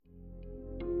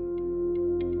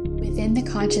Within the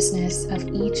consciousness of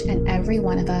each and every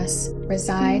one of us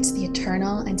resides the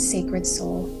eternal and sacred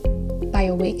soul. By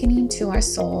awakening to our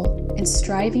soul and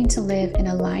striving to live in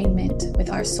alignment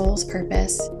with our soul's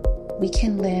purpose, we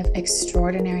can live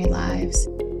extraordinary lives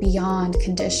beyond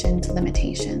conditioned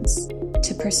limitations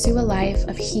to pursue a life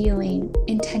of healing,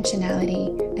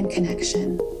 intentionality, and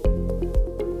connection.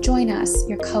 Join us,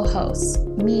 your co-hosts,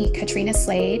 me, Katrina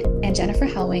Slade, and Jennifer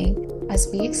Helwing, as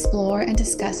we explore and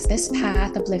discuss this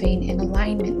path of living in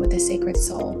alignment with the sacred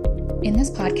soul. In this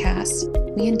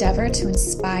podcast, we endeavor to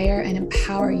inspire and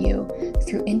empower you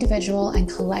through individual and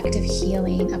collective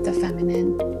healing of the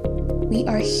feminine. We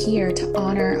are here to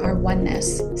honor our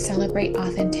oneness, celebrate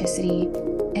authenticity,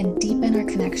 and deepen our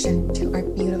connection to our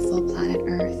beautiful planet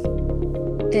Earth.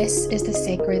 This is the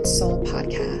Sacred Soul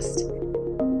Podcast.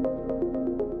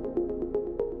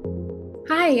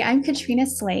 Hi, I'm Katrina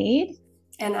Slade.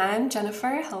 And I'm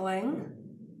Jennifer Helwing.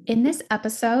 In this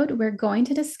episode, we're going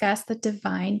to discuss the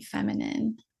divine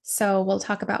feminine. So we'll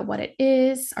talk about what it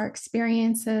is, our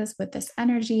experiences with this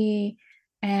energy,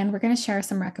 and we're going to share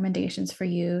some recommendations for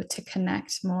you to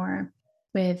connect more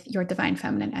with your divine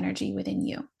feminine energy within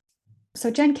you.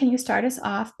 So Jen, can you start us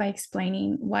off by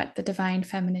explaining what the divine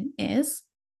feminine is?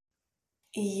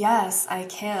 Yes, I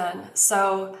can.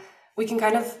 So we can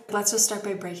let's just start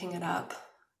by breaking it up,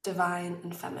 divine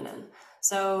and feminine.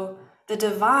 So the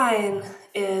divine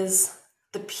is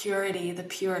the purity, the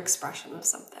pure expression of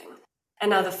something. And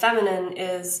now the feminine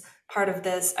is part of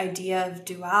this idea of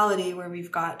duality where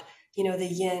we've got, the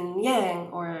yin yang,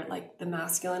 or like the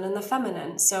masculine and the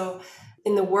feminine. So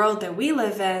in the world that we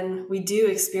live in, we do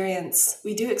experience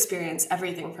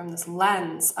everything from this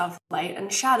lens of light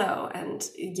and shadow and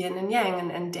yin and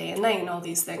yang and day and night and all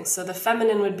these things. So the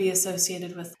feminine would be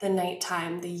associated with the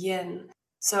nighttime, the yin.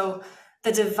 So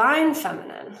the divine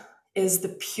feminine is the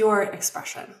pure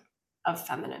expression of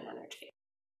feminine energy.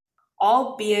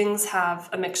 All beings have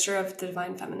a mixture of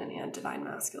divine feminine and divine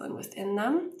masculine within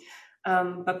them.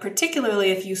 But particularly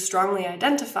if you strongly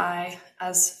identify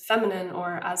as feminine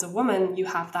or as a woman, you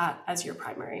have that as your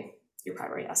primary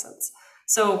essence.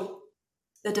 So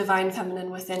the divine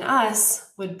feminine within us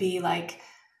would be like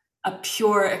a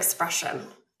pure expression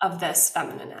of this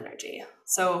feminine energy.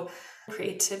 So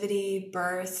creativity,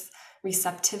 birth,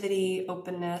 receptivity,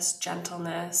 openness,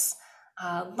 gentleness,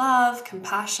 love,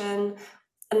 compassion.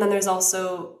 And then there's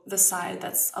also the side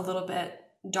that's a little bit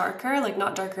darker, like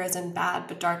not darker as in bad,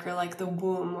 but darker like the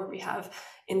womb, where we have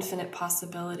infinite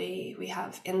possibility, we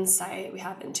have insight, we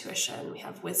have intuition, we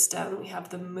have wisdom, we have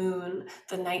the moon,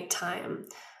 the nighttime.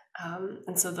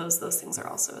 And so those things are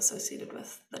also associated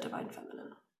with the divine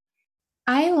feminine.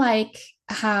 I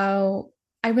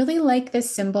really like this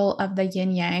symbol of the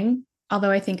yin yang, although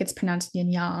I think it's pronounced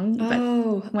yin yang,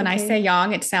 but when I say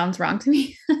yang, it sounds wrong to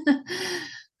me.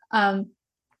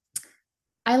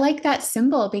 I like that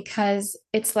symbol because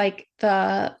it's like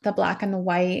the black and the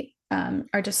white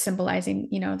are just symbolizing,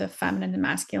 the feminine and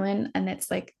masculine, and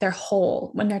it's like they're whole.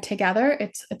 When they're together,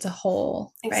 it's a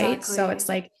whole, exactly. Right? So it's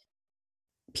like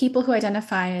people who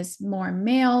identify as more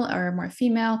male or more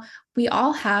female, we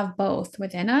all have both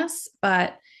within us,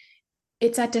 but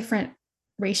it's at different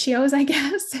ratios, I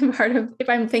guess. If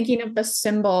I'm thinking of the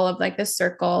symbol of like the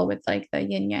circle with like the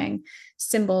yin yang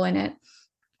symbol in it,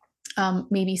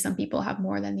 maybe some people have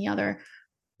more than the other.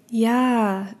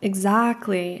 Yeah,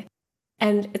 exactly.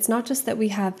 And it's not just that we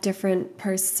have different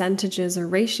percentages or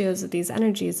ratios of these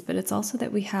energies, but it's also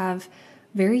that we have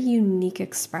very unique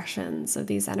expressions of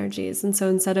these energies. And so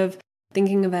instead of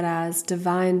thinking of it as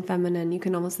divine feminine, you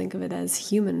can almost think of it as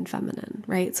human feminine,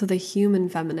 right? So the human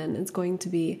feminine is going to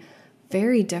be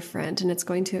very different, and it's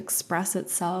going to express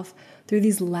itself through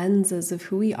these lenses of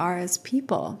who we are as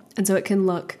people. And so it can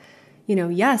look,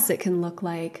 yes, it can look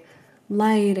like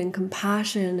light and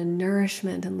compassion and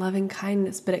nourishment and loving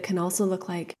kindness, but it can also look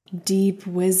like deep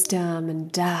wisdom and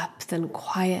depth and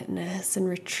quietness and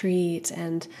retreat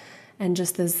and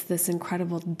just this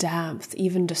incredible depth,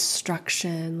 even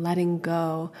destruction, letting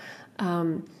go.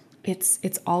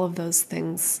 It's all of those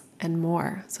things and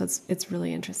more. So it's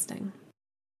really interesting.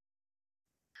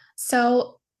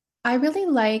 So I really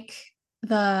like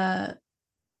the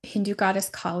Hindu goddess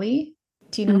Kali.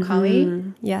 Do you know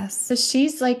Kali? Yes. So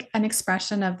she's like an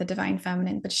expression of the divine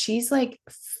feminine, but she's like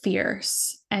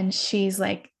fierce and she's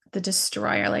like the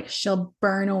destroyer. Like she'll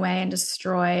burn away and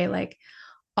destroy like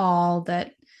all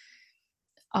that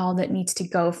needs to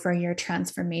go for your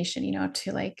transformation,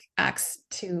 to like acts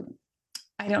to,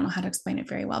 I don't know how to explain it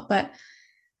very well, but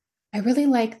I really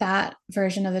like that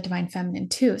version of the divine feminine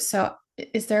too. So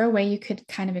is there a way you could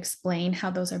kind of explain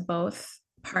how those are both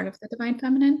part of the divine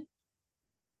feminine?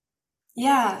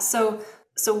 Yeah, so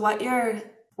So what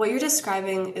you're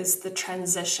describing is the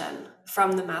transition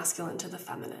from the masculine to the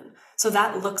feminine. So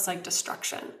that looks like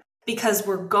destruction because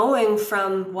we're going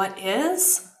from what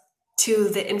is to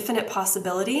the infinite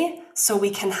possibility so we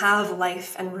can have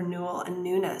life and renewal and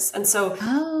newness. And so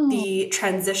the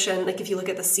transition, like if you look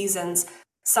at the seasons,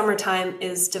 summertime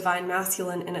is divine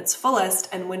masculine in its fullest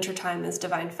and wintertime is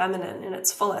divine feminine in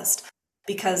its fullest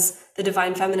because the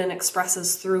divine feminine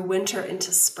expresses through winter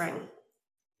into spring.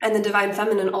 And the divine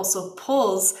feminine also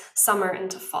pulls summer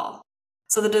into fall.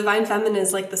 So the divine feminine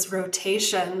is like this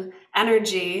rotation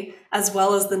energy, as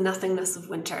well as the nothingness of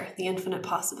winter, the infinite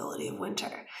possibility of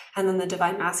winter. And then the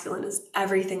divine masculine is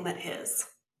everything that is.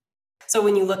 So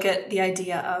when you look at the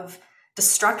idea of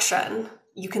destruction,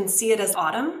 you can see it as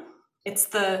autumn. It's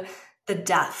the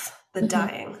death, the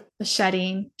dying. The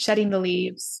shedding the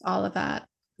leaves, all of that.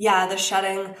 Yeah, the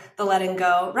shedding, the letting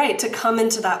go, right? To come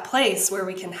into that place where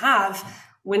we can have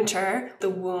winter, the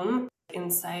womb,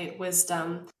 insight,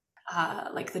 wisdom,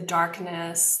 like the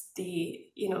darkness,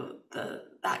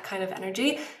 that kind of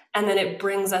energy. And then it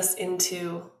brings us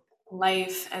into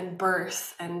life and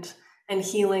birth and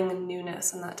healing and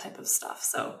newness and that type of stuff.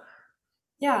 So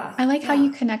yeah. I like how you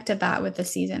connected that with the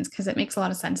seasons because it makes a lot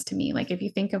of sense to me. Like if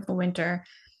you think of the winter,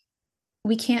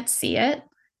 we can't see it,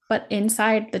 but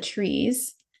inside the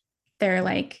trees, they're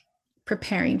like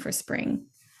preparing for spring.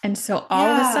 And so all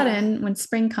of a sudden, when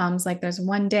spring comes, like there's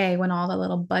one day when all the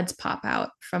little buds pop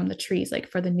out from the trees, like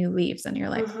for the new leaves. And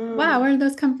you're like, wow, where did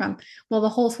those come from? Well, the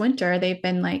whole winter, they've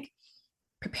been like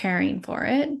preparing for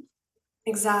it.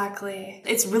 Exactly.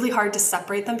 It's really hard to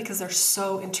separate them because they're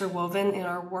so interwoven in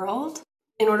our world.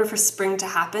 In order for spring to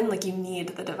happen, like you need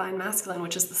the divine masculine,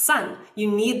 which is the sun.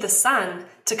 You need the sun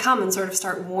to come and sort of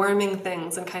start warming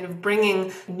things and kind of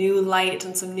bringing new light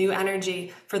and some new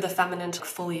energy for the feminine to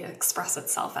fully express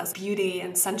itself as beauty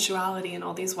and sensuality and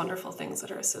all these wonderful things that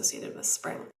are associated with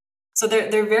spring. So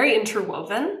they're very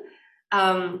interwoven.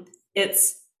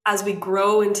 It's as we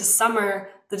grow into summer,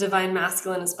 the divine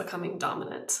masculine is becoming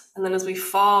dominant. And then as we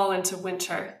fall into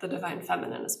winter, the divine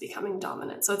feminine is becoming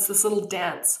dominant. So it's this little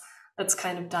dance that's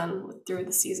kind of done through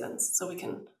the seasons. So we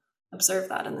can observe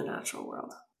that in the natural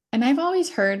world. And I've always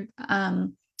heard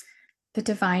the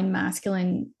divine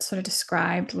masculine sort of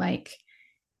described like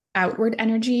outward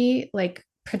energy, like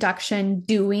production,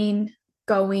 doing,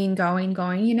 going,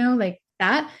 like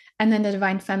that. And then the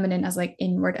divine feminine as like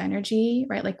inward energy,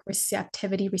 right? Like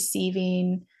receptivity,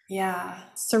 receiving,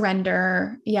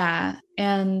 surrender. Yeah.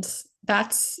 And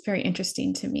that's very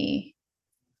interesting to me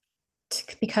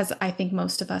because I think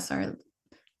most of us are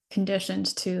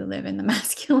conditioned to live in the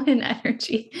masculine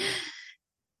energy.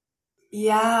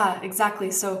 Yeah, exactly.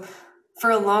 So for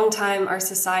a long time, our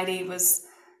society was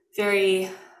very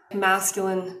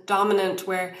masculine dominant,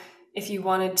 where if you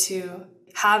wanted to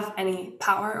have any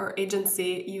power or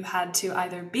agency, you had to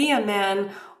either be a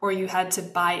man or you had to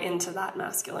buy into that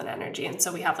masculine energy. And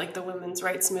so we have like the women's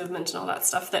rights movement and all that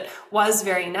stuff that was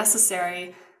very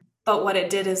necessary. But what it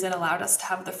did is it allowed us to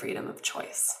have the freedom of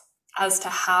choice as to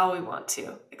how we want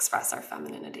to express our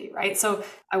femininity, right? So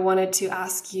I wanted to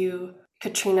ask you,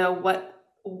 Katrina,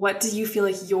 what do you feel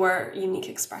like your unique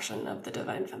expression of the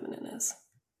divine feminine is?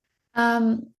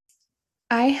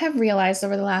 I have realized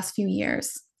over the last few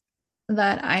years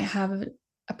that I have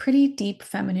a pretty deep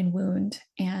feminine wound.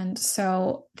 And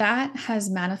so that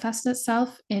has manifested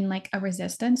itself in like a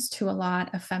resistance to a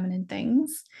lot of feminine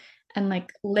things and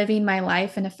like living my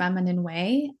life in a feminine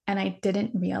way. And I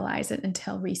didn't realize it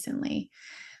until recently.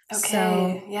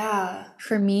 Okay. So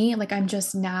for me, like I'm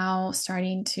just now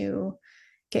starting to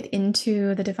get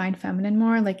into the divine feminine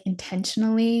more, like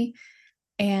intentionally,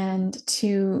 and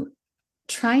to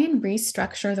try and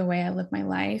restructure the way I live my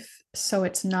life so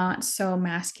it's not so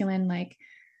masculine, like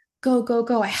go, go,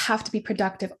 go. I have to be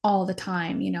productive all the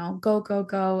time, go, go,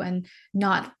 go, and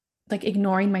not like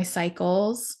ignoring my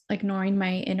cycles, ignoring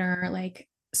my inner like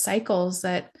cycles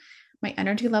that my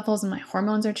energy levels and my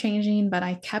hormones are changing, but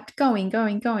I kept going.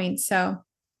 So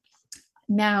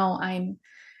now I'm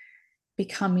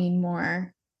becoming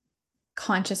more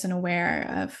conscious and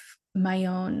aware of my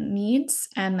own needs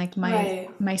and like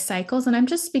my cycles, and I'm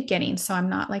just beginning, so I'm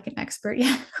not like an expert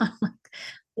yet on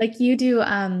like you do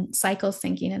cycle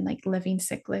syncing and like living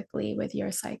cyclically with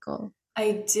your cycle.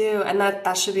 I do, and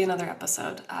that should be another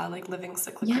episode, like living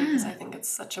cyclically, because I think it's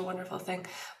such a wonderful thing.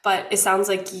 But it sounds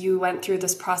like you went through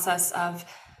this process of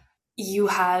you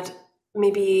had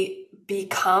maybe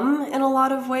become in a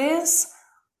lot of ways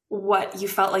what you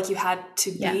felt like you had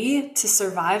to be to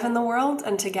survive in the world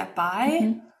and to get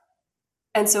by.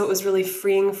 And so it was really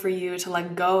freeing for you to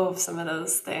let go of some of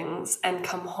those things and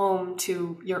come home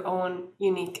to your own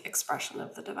unique expression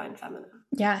of the divine feminine.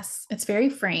 Yes, it's very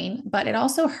freeing, but it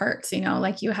also hurts,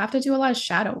 like you have to do a lot of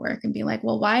shadow work and be like,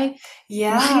 well, why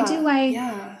do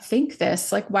I think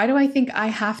this? Like, why do I think I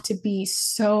have to be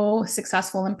so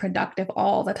successful and productive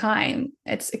all the time?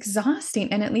 It's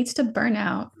exhausting and it leads to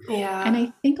burnout. Yeah. And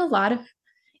I think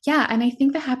and I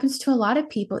think that happens to a lot of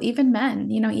people, even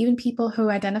men, even people who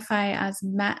identify as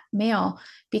male,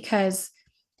 because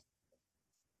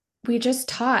we just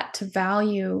taught to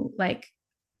value like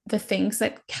the things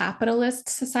that capitalist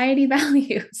society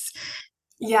values.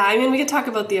 Yeah, I mean, we could talk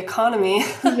about the economy.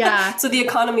 Yeah. So the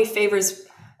economy favors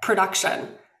production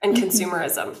and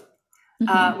consumerism,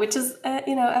 which is,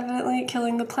 evidently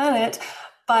killing the planet.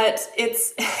 But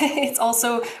it's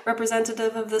also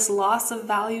representative of this loss of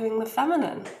valuing the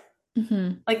feminine.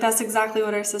 Like that's exactly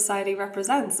what our society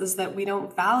represents, is that we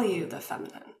don't value the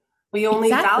feminine. We only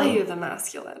value the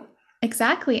masculine.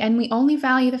 Exactly. And we only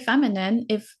value the feminine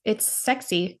if it's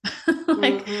sexy.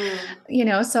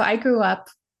 So I grew up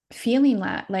feeling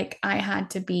that like I had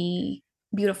to be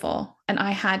beautiful and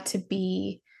I had to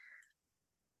be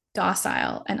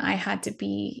docile and I had to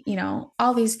be,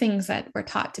 all these things that we're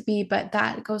taught to be, but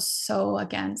that goes so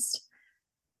against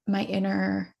my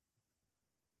inner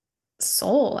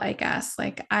soul, I guess.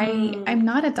 Like I'm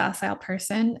not a docile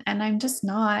person and I'm just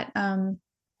not,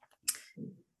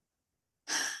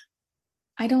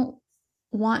 I don't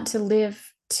want to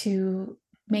live to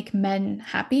make men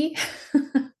happy.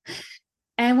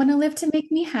 I want to live to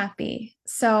make me happy.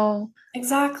 So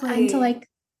exactly. And to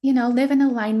live in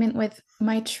alignment with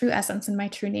my true essence and my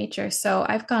true nature. So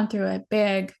I've gone through a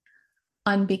big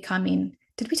unbecoming.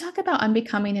 Did we talk about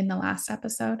unbecoming in the last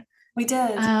episode? We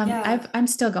did. Yeah. I'm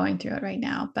still going through it right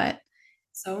now, but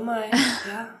so am I.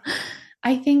 Yeah.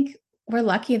 I think we're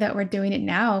lucky that we're doing it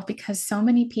now because so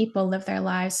many people live their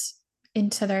lives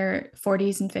into their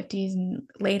 40s and 50s and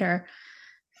later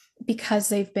because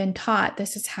they've been taught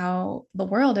this is how the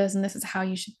world is and this is how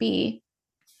you should be.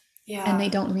 Yeah. And they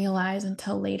don't realize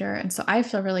until later. And so I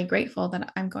feel really grateful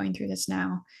that I'm going through this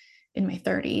now in my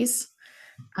 30s,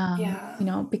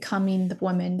 becoming the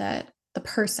woman the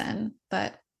person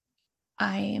that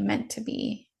I am meant to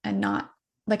be, and not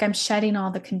like I'm shedding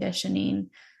all the conditioning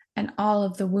and all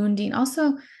of the wounding.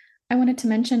 Also, I wanted to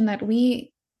mention that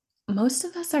most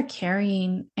of us are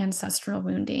carrying ancestral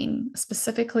wounding,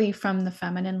 specifically from the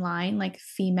feminine line, like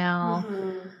female,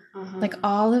 like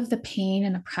all of the pain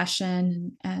and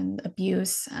oppression and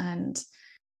abuse and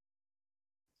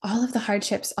all of the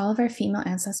hardships all of our female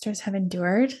ancestors have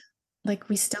endured. Like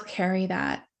we still carry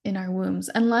that in our wombs,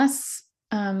 unless,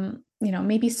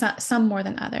 maybe some more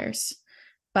than others,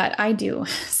 but I do.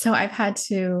 So I've had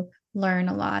to learn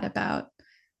a lot about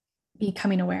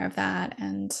becoming aware of that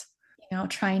and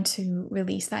trying to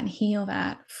release that and heal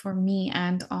that for me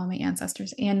and all my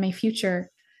ancestors and my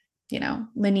future,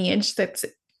 lineage that's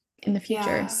in the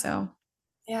future. So,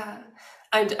 yeah.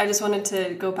 I just wanted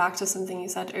to go back to something you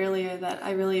said earlier that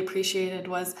I really appreciated,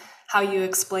 was how you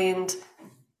explained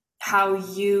how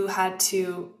you had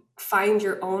to find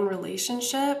your own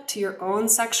relationship to your own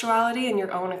sexuality and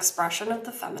your own expression of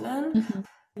the feminine.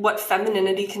 What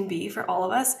femininity can be for all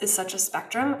of us is such a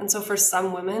spectrum. And so for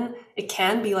some women, it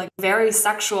can be like very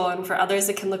sexual. And for others,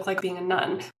 it can look like being a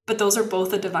nun. But those are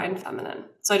both a divine feminine.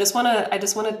 So I just want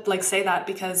to like say that,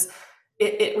 because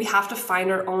we have to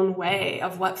find our own way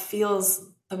of what feels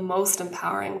the most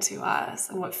empowering to us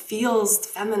and what feels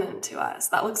feminine to us.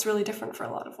 That looks really different for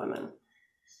a lot of women.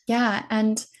 Yeah.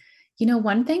 And,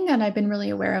 one thing that I've been really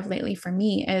aware of lately for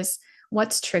me is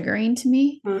what's triggering to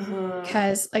me,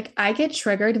 because like I get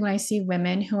triggered when I see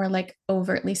women who are like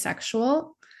overtly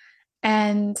sexual,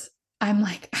 and I'm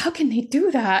like, how can they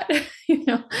do that?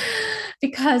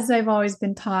 Because I've always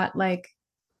been taught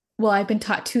I've been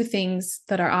taught two things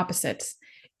that are opposites.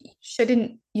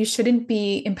 You shouldn't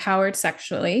be empowered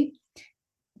sexually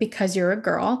because you're a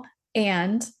girl,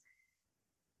 and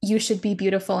you should be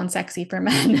beautiful and sexy for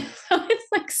men. So it's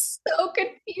like so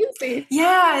confusing.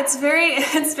 Yeah, it's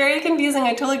very confusing.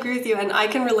 I totally agree with you. And I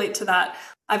can relate to that.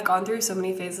 I've gone through so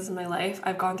many phases in my life.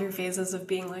 I've gone through phases of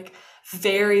being like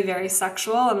very, very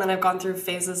sexual. And then I've gone through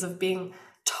phases of being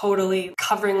totally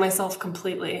covering myself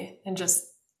completely. And just,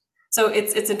 so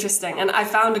it's interesting. And I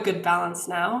found a good balance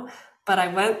now, but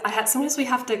sometimes we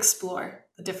have to explore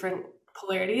the different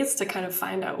polarities to kind of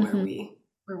find out where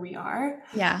we are.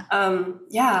 Yeah.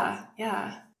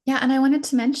 Yeah. And I wanted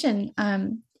to mention,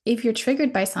 if you're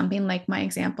triggered by something, like my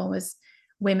example was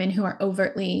women who are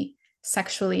overtly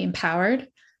sexually empowered,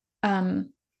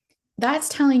 that's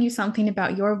telling you something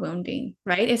about your wounding,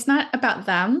 right? It's not about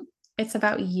them. it's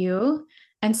about you.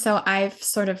 And so I've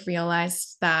sort of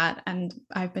realized that, and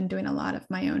I've been doing a lot of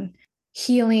my own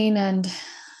healing and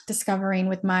discovering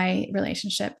with my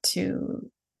relationship to,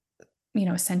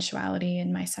 sensuality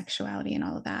and my sexuality and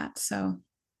all of that. So,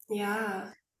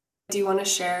 yeah. Do you want to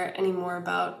share any more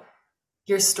about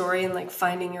your story and like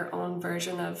finding your own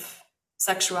version of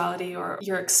sexuality or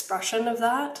your expression of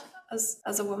that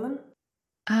as a woman?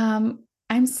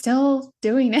 I'm still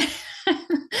doing it.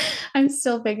 I'm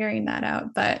still figuring that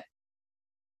out, but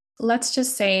let's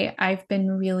just say I've been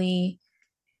really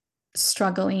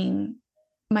struggling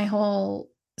my whole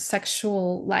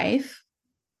sexual life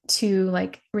to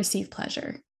like receive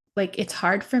pleasure. Like it's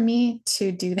hard for me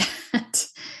to do that.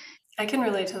 I can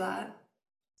relate to that.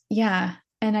 Yeah,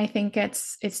 and I think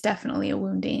it's definitely a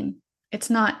wounding. It's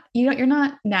not, you're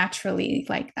not naturally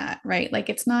like that, right? Like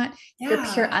it's not your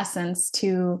pure essence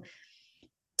to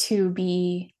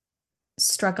be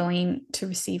struggling to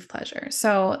receive pleasure.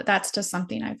 So that's just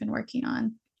something I've been working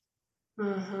on.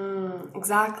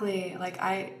 Exactly. Like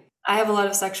I have a lot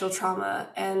of sexual trauma,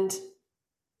 and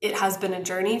it has been a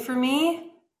journey for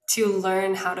me to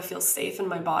learn how to feel safe in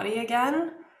my body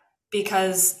again,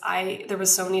 because there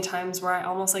was so many times where I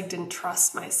almost like didn't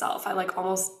trust myself. I like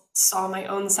almost saw my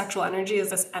own sexual energy as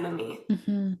this enemy.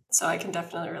 Mm-hmm. So I can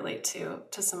definitely relate to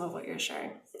some of what you're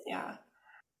sharing. Yeah.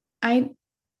 I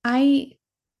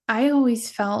always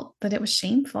felt that it was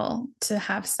shameful to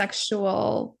have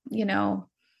sexual,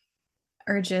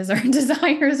 urges or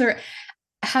desires or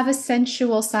have a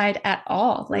sensual side at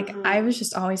all. Like I was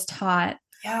just always taught,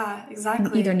 yeah,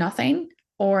 exactly, either nothing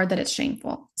or that it's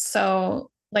shameful.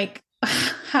 So like,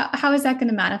 how is that going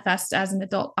to manifest as an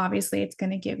adult? Obviously, it's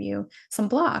going to give you some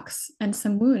blocks and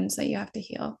some wounds that you have to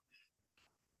heal.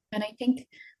 And I think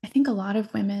a lot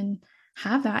of women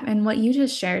have that. And what you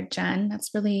just shared, Jen,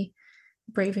 that's really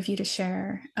brave of you to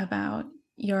share about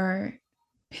your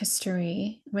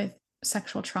history with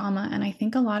sexual trauma. And I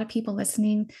think a lot of people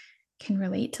listening can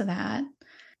relate to that.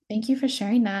 Thank you for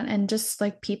sharing that. And just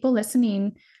like people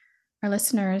listening, our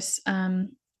listeners,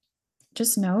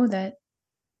 just know that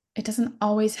it doesn't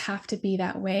always have to be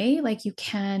that way. Like you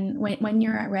can, when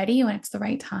you're ready, when it's the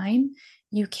right time,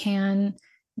 you can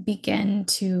begin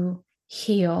to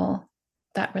heal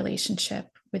that relationship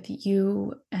with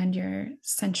you and your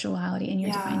sensuality and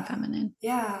your divine feminine.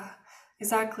 Yeah,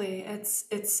 exactly.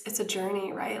 It's a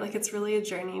journey, right? Like it's really a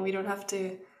journey. We don't have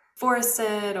to force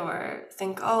it or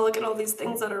think, oh, look at all these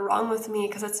things that are wrong with me,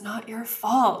 because it's not your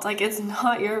fault. Like it's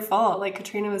not your fault. Like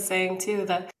Katrina was saying too,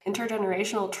 that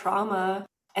intergenerational trauma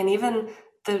and even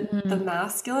the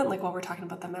masculine, like while we're talking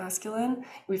about the masculine,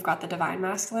 we've got the divine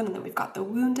masculine, and then we've got the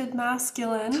wounded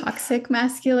masculine. Toxic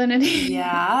masculinity.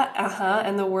 Yeah,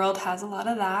 and the world has a lot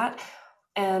of that.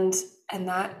 And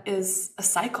that is a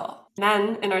cycle.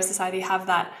 Men in our society have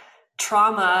that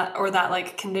trauma or that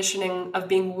like conditioning of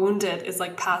being wounded is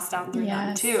like passed down through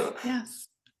them too. Yes.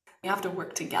 We have to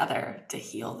work together to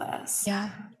heal this. Yeah.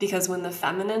 Because when the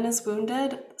feminine is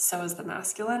wounded, so is the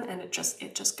masculine,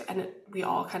 and we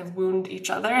all kind of wound each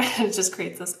other, and it just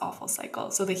creates this awful cycle.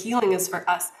 So the healing is for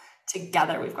us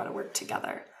together. We've got to work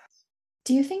together.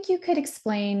 Do you think you could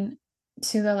explain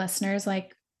to the listeners,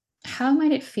 like, how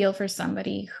might it feel for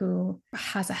somebody who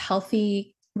has a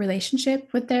healthy relationship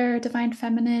with their divine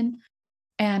feminine,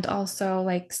 and also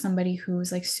like somebody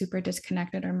who's like super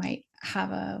disconnected or might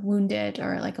have a wounded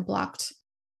or like a blocked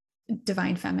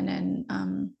divine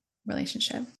feminine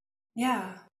relationship?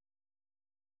 Yeah.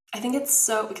 I think it's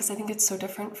so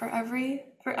different for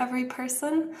every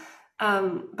person.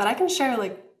 But I can share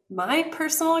like my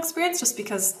personal experience just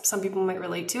because some people might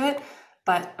relate to it.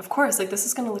 But of course, like this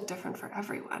is going to look different for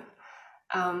everyone.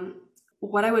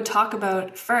 What I would talk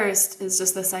about first is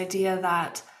just this idea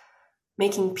that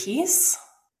making peace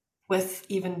with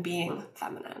even being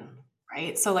feminine,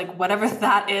 right? So like whatever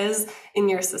that is in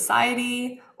your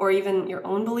society or even your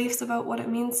own beliefs about what it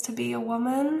means to be a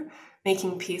woman,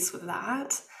 making peace with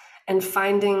that and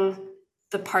finding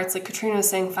the parts, like Katrina was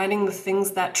saying, finding the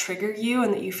things that trigger you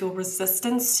and that you feel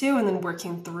resistance to, and then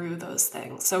working through those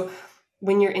things. So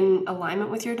when you're in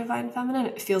alignment with your divine feminine,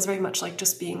 it feels very much like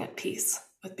just being at peace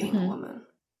with being a woman.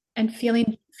 And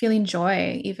feeling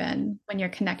joy even when you're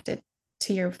connected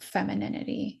to your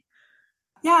femininity.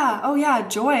 Yeah. Oh yeah.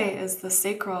 Joy is the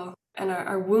sacral, and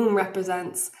our womb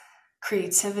represents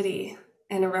creativity,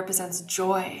 and it represents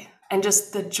joy and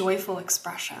just the joyful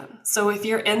expression. So if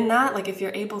you're in that, like if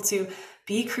you're able to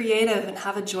be creative and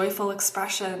have a joyful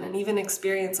expression and even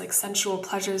experience like sensual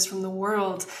pleasures from the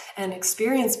world and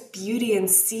experience beauty and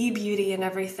see beauty in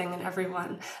everything and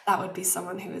everyone, that would be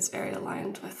someone who is very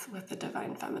aligned with the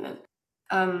divine feminine.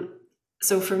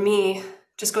 So for me,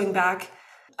 just going back,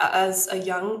 as a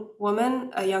young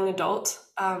woman, a young adult,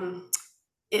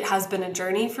 it has been a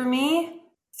journey for me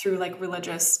through like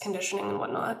religious conditioning and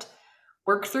whatnot.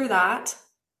 Worked through that,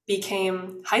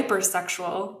 became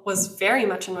hypersexual, was very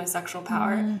much in my sexual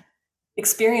power,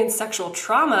 experienced sexual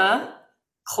trauma,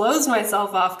 closed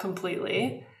myself off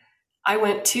completely. I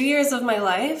went 2 years of my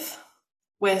life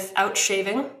without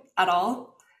shaving at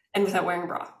all and without wearing a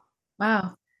bra.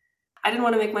 Wow. I didn't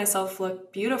want to make myself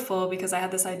look beautiful because I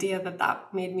had this idea that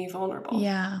that made me vulnerable.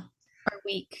 Yeah. Or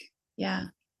weak. Yeah.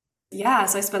 Yeah.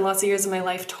 So I spent lots of years of my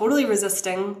life totally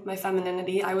resisting my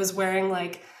femininity. I was wearing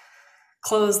like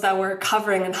clothes that were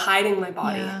covering and hiding my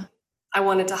body. Yeah. I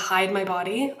wanted to hide my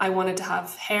body. I wanted to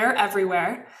have hair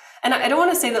everywhere. And I don't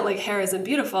want to say that like hair isn't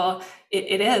beautiful.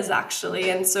 It is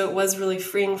actually. And so it was really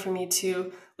freeing for me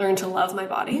to learn to love my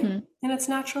body in its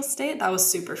natural state. That was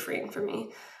super freeing for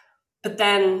me. But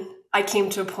then I came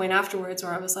to a point afterwards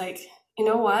where I was like, you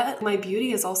know what? My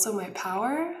beauty is also my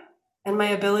power, and my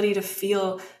ability to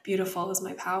feel beautiful is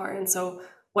my power. And so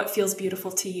what feels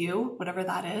beautiful to you, whatever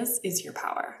that is your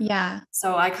power. Yeah.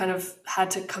 So I kind of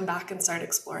had to come back and start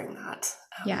exploring that.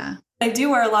 Yeah. I do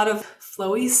wear a lot of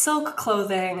flowy silk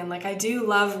clothing, and like I do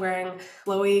love wearing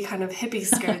flowy kind of hippie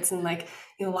skirts and like,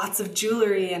 you know, lots of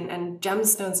jewelry and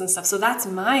gemstones and stuff. So that's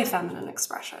my feminine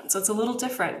expression. So it's a little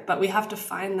different, but we have to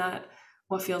find that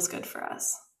what feels good for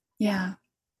us. Yeah.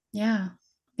 Yeah.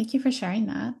 Thank you for sharing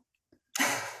that.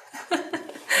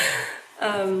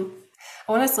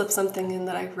 I want to slip something in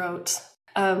that I wrote.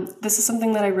 This is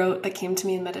something that I wrote that came to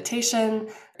me in meditation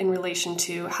in relation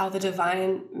to how the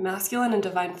divine masculine and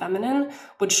divine feminine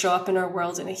would show up in our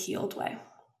world in a healed way.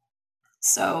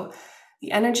 So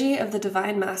the energy of the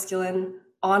divine masculine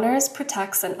honors,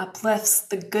 protects, and uplifts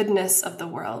the goodness of the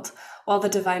world, while the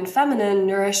divine feminine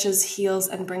nourishes, heals,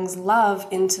 and brings love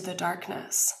into the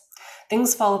darkness.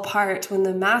 Things fall apart when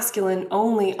the masculine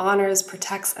only honors,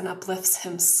 protects, and uplifts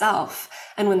himself,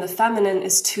 and when the feminine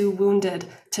is too wounded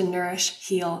to nourish,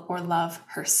 heal, or love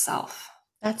herself.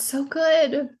 That's so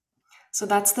good. So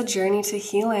that's the journey to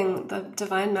healing. The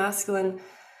divine masculine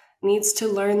needs to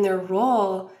learn their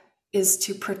role is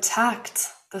to protect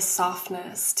the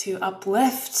softness, to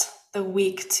uplift the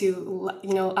weak, to,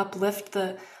 you know, uplift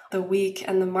the weak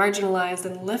and the marginalized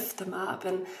and lift them up.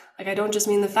 And like, I don't just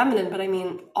mean the feminine, but I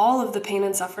mean all of the pain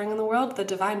and suffering in the world. The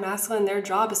divine masculine, their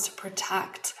job is to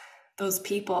protect those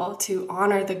people, to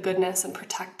honor the goodness and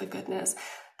protect the goodness.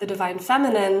 The divine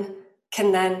feminine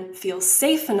can then feel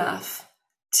safe enough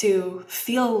to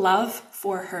feel love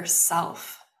for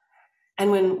herself.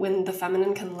 And when the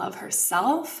feminine can love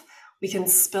herself, we can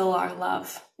spill our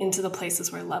love into the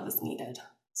places where love is needed.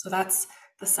 So that's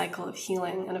the cycle of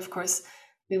healing. And of course,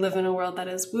 we live in a world that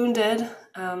is wounded,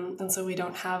 and so we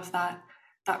don't have that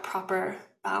proper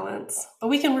balance. But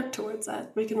we can work towards it.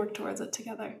 We can work towards it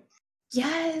together.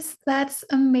 Yes, that's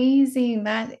amazing.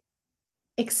 That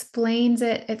explains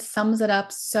it. It sums it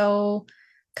up so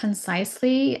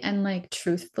concisely and like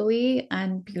truthfully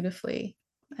and beautifully.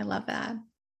 I love that.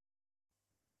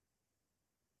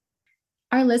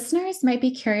 Our listeners might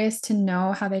be curious to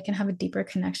know how they can have a deeper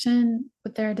connection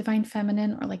with their divine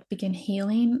feminine or like begin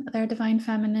healing their divine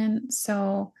feminine.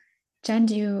 So, Jen,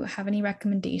 do you have any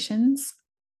recommendations?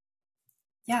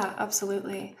 Yeah,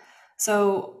 absolutely.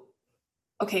 So,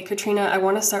 okay, Katrina, I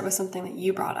want to start with something that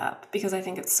you brought up because I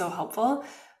think it's so helpful.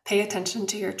 Pay attention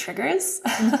to your triggers.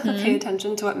 Pay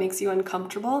attention to what makes you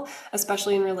uncomfortable,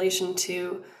 especially in relation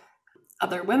to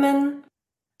other women,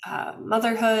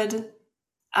 motherhood,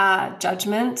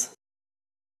 judgment.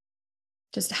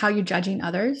 Just how you're judging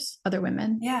others, other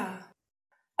women. Yeah.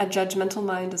 A judgmental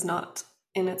mind is not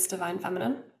in its divine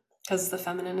feminine because the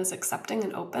feminine is accepting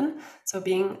and open. So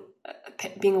being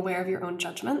aware of your own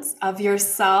judgments, of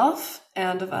yourself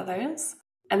and of others.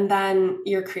 And then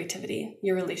your creativity,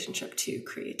 your relationship to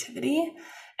creativity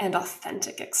and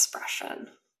authentic expression.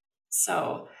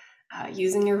 So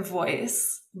using your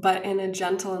voice, but in a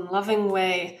gentle and loving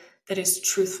way that is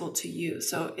truthful to you.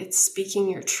 So it's speaking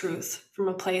your truth from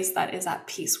a place that is at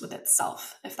peace with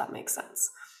itself, if that makes sense.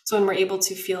 So when we're able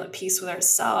to feel at peace with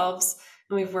ourselves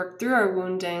and we've worked through our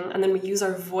wounding and then we use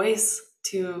our voice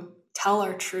to tell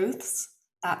our truths,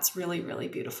 that's really, really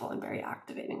beautiful and very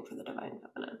activating for the divine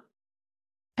feminine.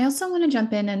 I also want to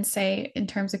jump in and say, in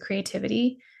terms of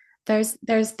creativity, there's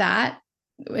that,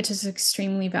 which is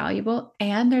extremely valuable.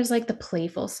 And there's like the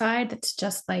playful side that's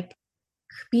just like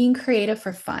being creative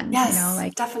for fun. Yes, you know,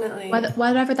 like definitely.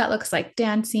 Whatever that looks like,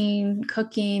 dancing,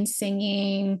 cooking,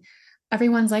 singing.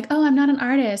 Everyone's like, oh, I'm not an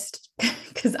artist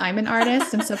because I'm an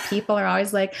artist. And so people are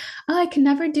always like, oh, I can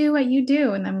never do what you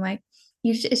do. And I'm like,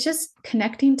 it's just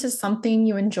connecting to something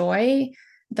you enjoy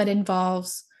that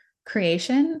involves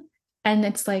creation, and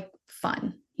it's like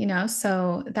fun,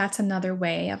 so that's another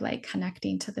way of like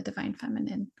connecting to the divine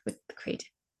feminine with the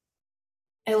creativity.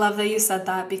 I love that you said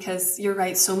that, because you're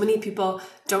right. So many people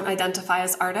don't identify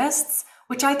as artists,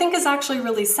 which I think is actually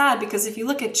really sad, because if you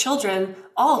look at children,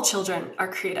 all children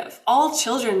are creative. All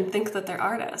children think that they're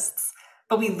artists,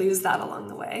 but we lose that along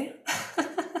the way.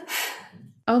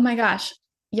 Oh my gosh.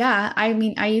 Yeah. I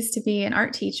mean, I used to be an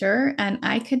art teacher, and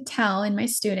I could tell in my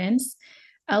students,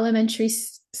 elementary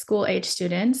school age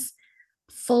students,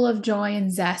 full of joy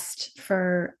and zest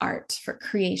for art, for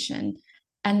creation.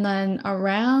 And then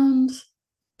around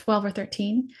 12 or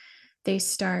 13, they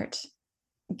start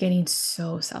getting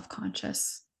so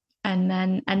self-conscious, and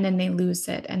then they lose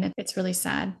it, and it's really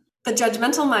sad. The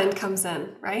judgmental mind comes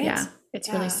in, right? Yeah, it's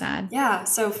really sad. Yeah.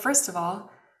 So first of all,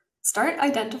 start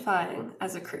identifying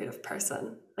as a creative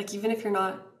person. Like, even if you're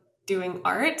not doing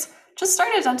art, just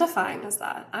start identifying as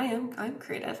that. I'm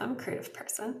creative. I'm a creative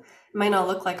person. It might not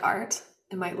look like art.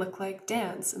 It might look like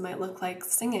dance. It might look like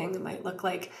singing. It might look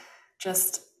like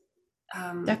just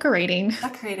decorating.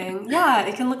 Yeah,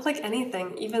 it can look like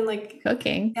anything, even like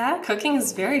cooking. Yeah, cooking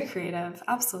is very creative.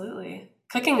 Absolutely.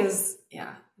 Cooking is,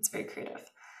 it's very creative.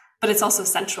 But it's also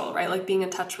sensual, right? Like being in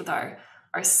touch with our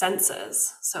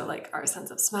senses. So like our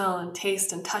sense of smell and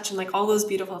taste and touch and like all those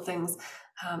beautiful things.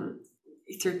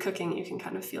 Through cooking, you can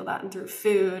kind of feel that, and through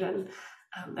food. And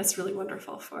that's really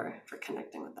wonderful for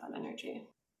connecting with that energy.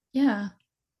 Yeah.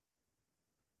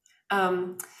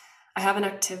 I have an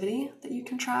activity that you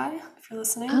can try if you're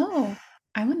listening. Oh,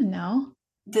 I want to know.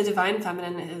 The divine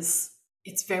feminine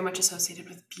it's very much associated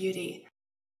with beauty.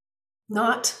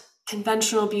 Not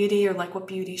conventional beauty or like what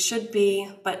beauty should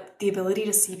be, but the ability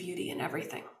to see beauty in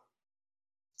everything.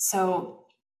 So,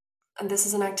 and this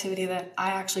is an activity that I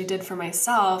actually did for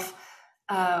myself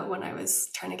when I was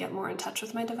trying to get more in touch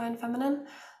with my divine feminine.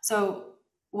 So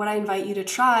what I invite you to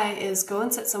try is go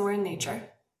and sit somewhere in nature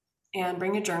and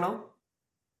bring a journal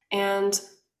and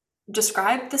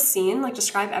describe the scene, like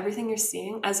describe everything you're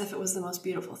seeing as if it was the most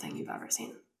beautiful thing you've ever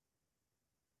seen.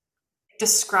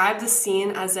 Describe the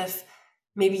scene as if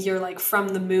maybe you're like from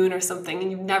the moon or something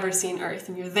and you've never seen Earth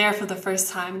and you're there for the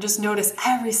first time. Just notice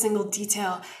every single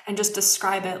detail and just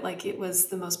describe it like it was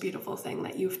the most beautiful thing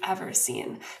that you've ever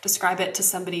seen. Describe it to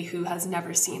somebody who has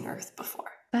never seen Earth before.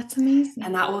 That's amazing.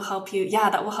 And that will help you. Yeah,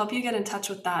 that will help you get in touch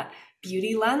with that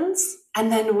beauty lens.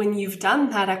 And then when you've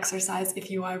done that exercise,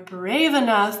 if you are brave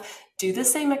enough, do the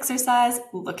same exercise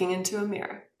looking into a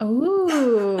mirror.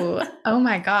 Ooh, oh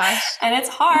my gosh. And it's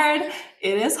hard.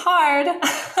 It is hard.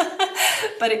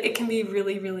 But it can be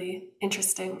really, really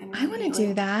interesting. And really, I want to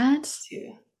do that. To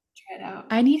try it out.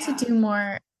 I need to do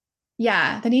more.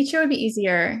 Yeah, the nature would be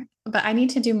easier, but I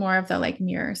need to do more of the like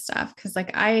mirror stuff. Cause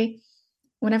like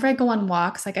whenever I go on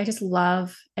walks, like I just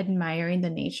love admiring the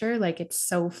nature. Like it's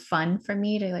so fun for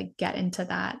me to like get into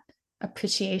that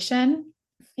appreciation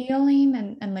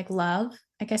feeling and like love.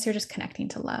 I guess you're just connecting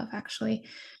to love actually.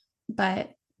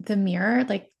 But the mirror,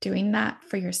 like doing that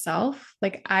for yourself,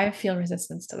 like I feel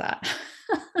resistance to that.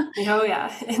 Oh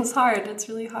yeah, it's hard. It's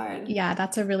really hard. Yeah,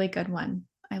 that's a really good one.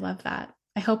 I love that.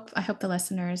 I hope the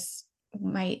listeners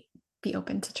might be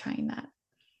open to trying that.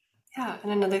 Yeah,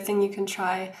 and another thing you can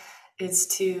try is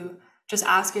to just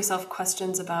ask yourself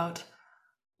questions about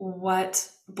what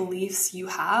beliefs you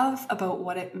have about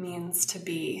what it means to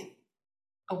be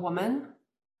a woman,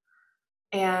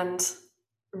 and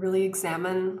really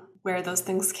examine where those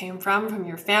things came from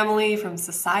your family, from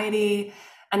society,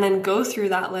 and then go through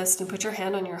that list and put your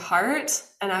hand on your heart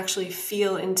and actually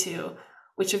feel into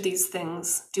which of these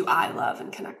things do I love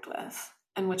and connect with,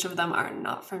 and which of them are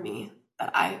not for me,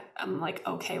 that I am like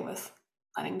okay with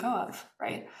letting go of,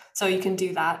 right? So you can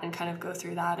do that and kind of go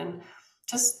through that and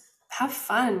just have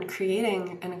fun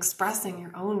creating and expressing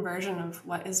your own version of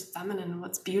what is feminine,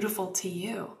 what's beautiful to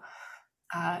you.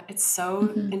 It's so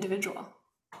individual.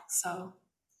 So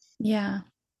yeah.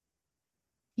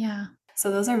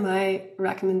 So those are my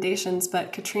recommendations.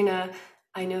 But Katrina,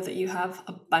 I know that you have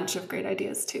a bunch of great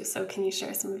ideas too. So can you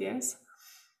share some of yours?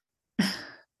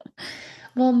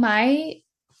 Well, my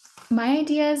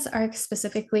ideas are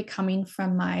specifically coming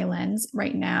from my lens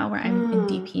right now, where I'm in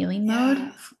deep healing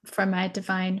mode for my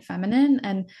divine feminine.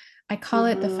 And I call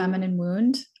it the feminine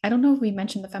wound. I don't know if we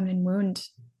mentioned the feminine wound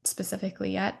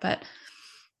specifically yet, but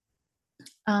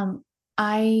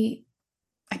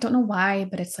I don't know why,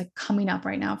 but it's like coming up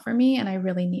right now for me, and I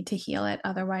really need to heal it.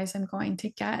 Otherwise I'm going to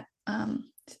get, I'm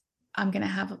going to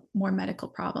have more medical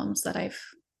problems that I've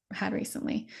had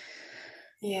recently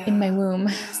in my womb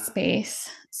space.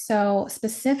 So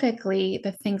specifically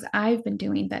the things I've been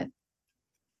doing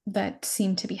that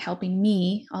seem to be helping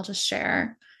me, I'll just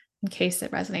share, in case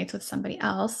it resonates with somebody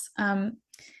else.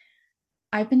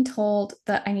 I've been told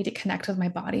that I need to connect with my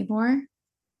body more.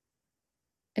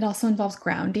 It also involves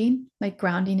grounding, like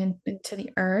grounding into the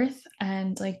earth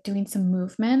and like doing some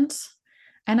movement.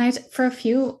 And for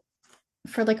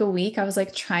like a week, I was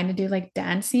like trying to do like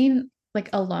dancing, like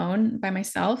alone by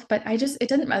myself, but it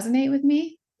didn't resonate with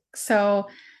me. So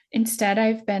instead,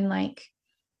 I've been like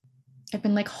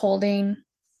holding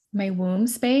my womb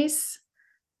space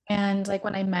and like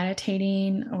when I'm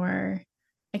meditating or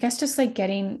I guess just like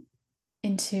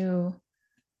into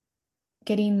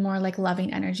getting more like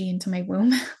loving energy into my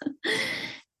womb.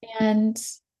 and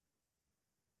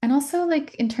and also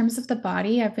like in terms of the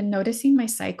body, I've been noticing my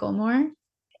cycle more,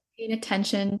 paying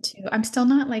attention to I'm still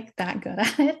not like that good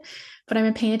at it, but I've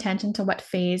been paying attention to what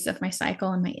phase of my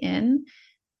cycle am I in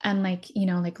and like,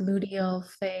 like luteal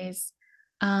phase.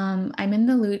 I'm in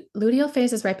the luteal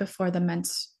phase is right before the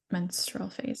menstrual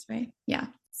phase, right? Yeah.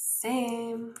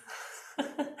 Same.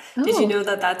 Oh, Did you know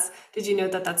that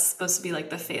that's supposed to be like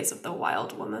the phase of the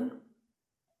wild woman?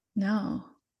 no.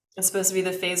 It's supposed to be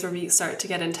the phase where we start to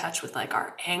get in touch with like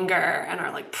our anger and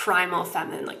our like primal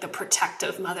feminine, like the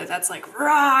protective mother that's like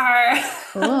roar.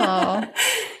 Cool.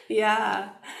 Yeah.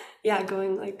 Yeah,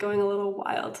 going a little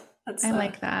wild. I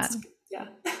like that. Yeah.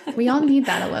 We all need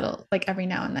that a little, like every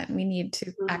now and then. We need to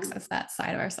Mm-hmm. access that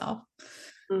side of ourselves.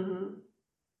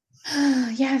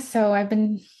 Mm-hmm. Yeah, so I've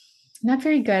been not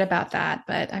very good about that,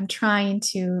 but I'm trying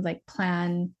to like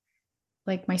plan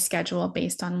like my schedule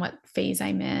based on what phase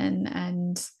I'm in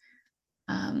and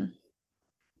um,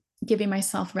 giving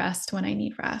myself rest when I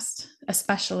need rest,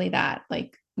 especially that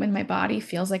like when my body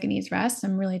feels like it needs rest,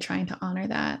 I'm really trying to honor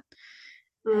that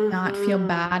and not feel Mm-hmm.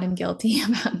 bad and guilty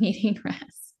about needing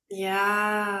rest.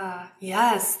 Yeah.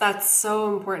 Yes, that's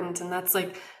so important. And that's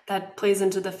like, that plays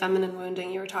into the feminine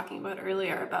wounding you were talking about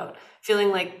earlier about feeling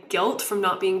like guilt from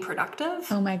not being productive.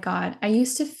 Oh my God. I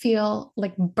used to feel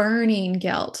like burning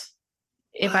guilt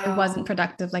if I wasn't Wow.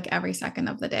 productive like every second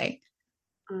of the day.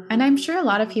 And I'm Mm-hmm. sure a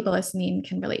lot of Mm-hmm. people listening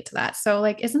can relate to that. So,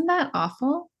 like, isn't that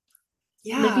awful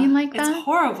living Yeah, like it's that?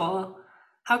 horrible.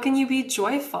 How can you be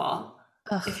joyful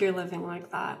if Ugh, you're living like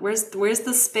that? Where's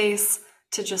the space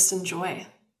to just enjoy?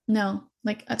 no,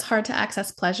 like, it's hard to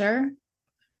access pleasure.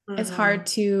 It's hard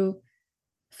Mm-hmm. to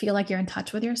feel like you're in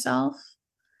touch with yourself.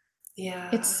 Yeah.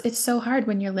 It's so hard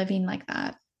when you're living like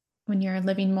that, when you're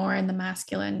living more in the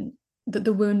masculine,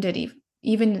 the wounded,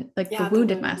 even like the Yeah, the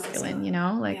wounded wounded masculine,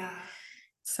 masculine. like, Yeah.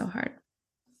 so hard.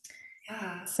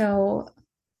 Yeah. So,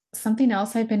 something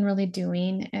else I've been really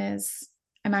doing is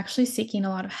I'm actually seeking a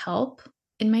lot of help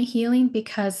in my healing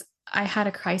because I had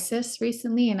a crisis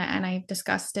recently and I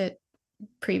discussed it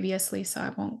previously, so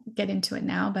I won't get into it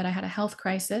now, but I had a health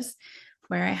crisis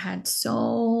where I had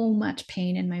so much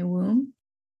pain in my womb.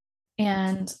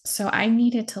 And so I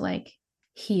needed to like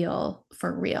heal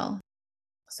for real.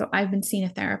 So I've been seeing a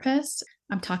therapist.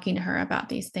 I'm talking to her about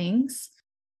these things.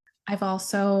 I've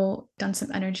also done some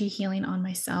energy healing on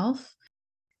myself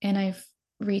and I've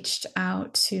reached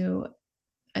out to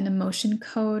an emotion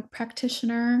code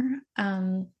practitioner.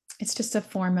 It's just a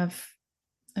form of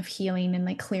healing and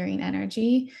like clearing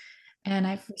energy. And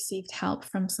I've received help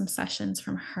from some sessions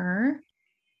from her.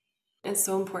 It's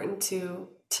so important to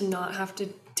not have to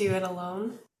do it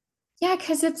alone. Yeah,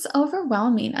 because it's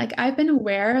overwhelming. Like I've been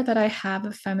aware that I have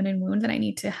a feminine wound that I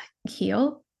need to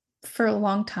heal for a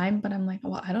long time, but I'm like,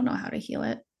 well, I don't know how to heal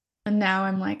it. And now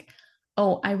I'm like,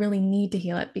 oh, I really need to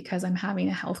heal it because I'm having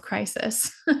a health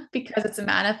crisis because it's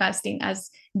manifesting as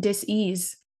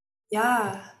dis-ease.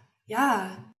 Yeah.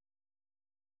 Yeah.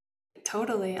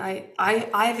 Totally.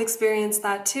 I've experienced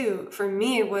that too. For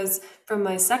me, it was from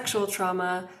my sexual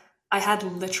trauma. I had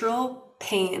literal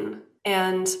pain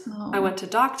and I Oh, went to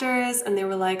doctors and they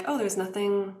were like, "Oh, there's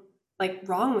nothing like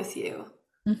wrong with you.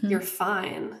 You're hmm.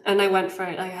 fine." And I went for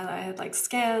it. I had like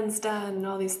scans done and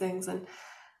all these things and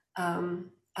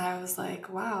I was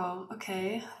like, "Wow,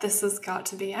 okay, this has got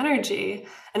to be energy."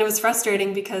 And it was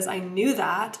frustrating because I knew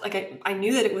that, like I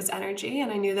knew that it was energy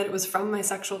and I knew that it was from my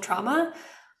sexual trauma.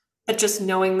 But just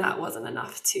knowing that wasn't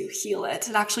enough to heal it.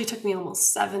 It actually took me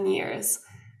almost 7 years.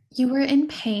 You were in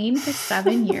pain for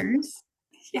 7 years?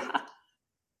 Yeah.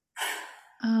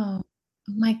 Oh,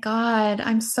 oh my God.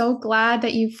 I'm so glad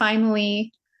that you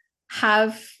finally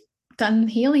have done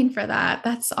healing for that.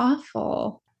 That's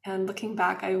awful. And looking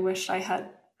back, I wish I had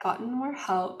gotten more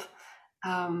help.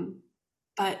 Um,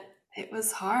 but it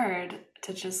was hard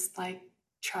to just like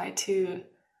try to,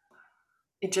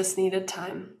 it just needed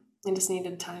time. It just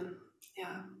needed time.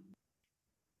 Yeah.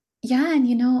 Yeah,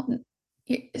 and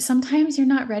sometimes you're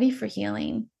not ready for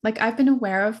healing. Like I've been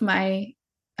aware of my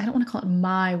I don't want to call it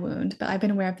my wound, but I've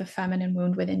been aware of the feminine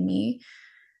wound within me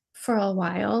for a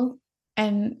while.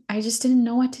 And I just didn't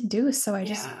know what to do. So I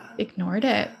just Yeah. ignored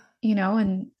Yeah.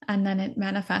 it, and then it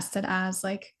manifested as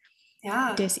like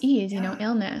Yeah. dis-ease, Yeah.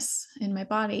 illness in my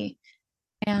body.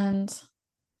 And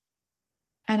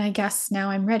I guess now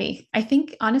I'm ready. I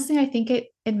think honestly, I think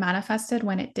it manifested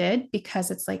when it did,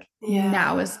 because it's like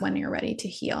now Yeah. is when you're ready to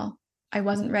heal. I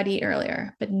wasn't ready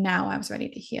earlier, but now I was ready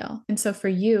to heal. And so for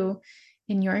you,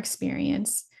 in your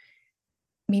experience,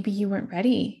 maybe you weren't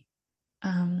ready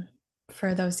um,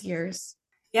 for those years.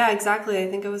 Yeah, exactly. I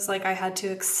think it was like I had to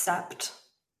accept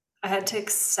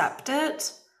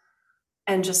it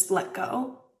and just let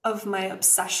go of my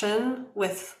obsession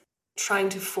with trying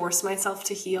to force myself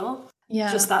to heal.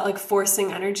 Yeah. Just that like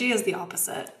forcing energy is the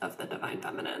opposite of the divine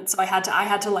feminine. So I had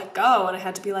to let go, and I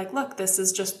had to be like, look, this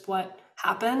is just what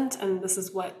happened and this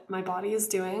is what my body is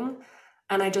doing.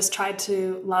 And I just tried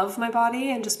to love my body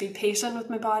and just be patient with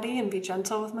my body and be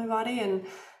gentle with my body, and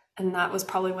that was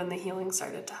probably when the healing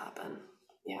started to happen.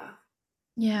 Yeah.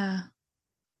 Yeah.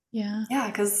 Yeah. Yeah,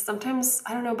 because sometimes,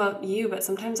 I don't know about you, but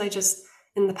sometimes I just,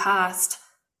 in the past,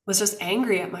 was just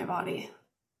angry at my body.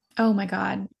 Oh my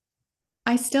God.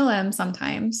 I still am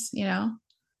sometimes,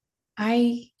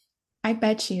 I I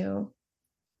bet you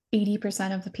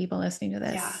 80% of the people listening to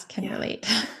Yeah, this can yeah, relate.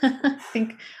 I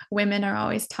think women are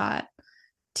always taught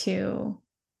to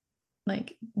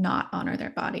like not honor their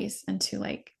bodies and to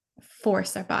like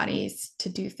force their bodies to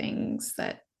do things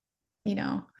that, you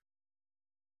know,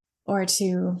 or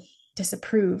to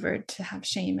disapprove or to have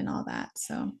shame and all that.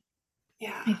 So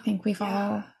yeah, I think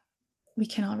yeah, we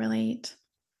can all relate.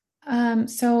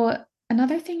 So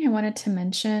another thing I wanted to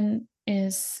mention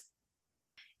is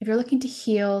if you're looking to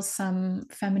heal some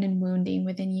feminine wounding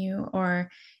within you, or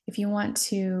if you want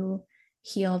to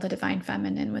heal the divine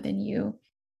feminine within you,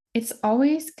 it's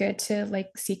always good to like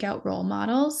seek out role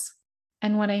models.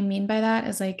 And what I mean by that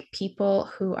is like people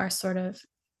who are sort of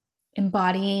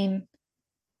embodying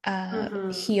mm-hmm.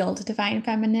 healed divine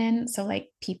feminine. So like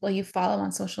people you follow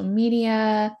on social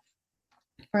media,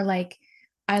 or like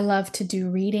I love to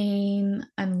do reading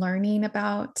and learning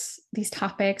about these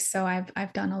topics. So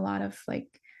I've done a lot of like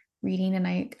reading, and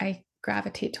I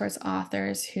gravitate towards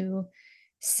authors who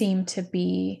seem to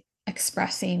be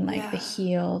expressing like the Yeah,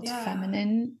 healed yeah,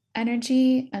 feminine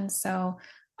energy. And so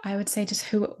I would say just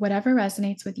whatever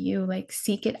resonates with you, like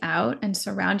seek it out and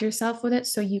surround yourself with it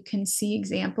so you can see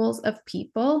examples of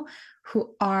people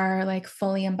who are like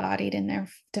fully embodied in their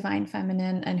divine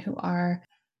feminine, and who are,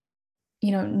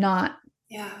 not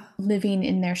yeah, living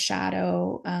in their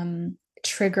shadow,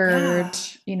 triggered,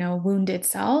 yeah, wounded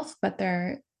self, but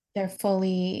they're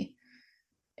fully,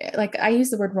 like, I use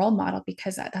the word role model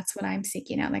because that's what I'm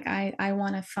seeking out. Like I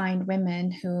want to find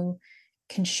women who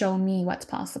can show me what's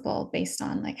possible based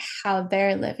on like how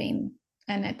they're living,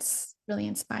 and it's really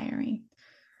inspiring.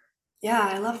 yeah.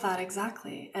 I love that,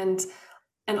 exactly. And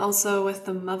also with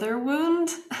the mother wound,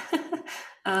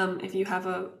 if you have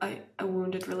a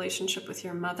wounded relationship with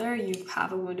your mother, you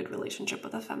have a wounded relationship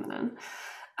with a feminine.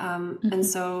 And Mhm.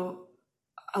 so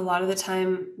a lot of the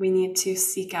time we need to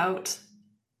seek out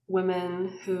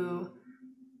women who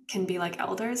can be like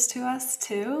elders to us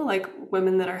too, like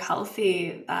women that are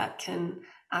healthy that can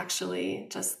actually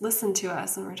just listen to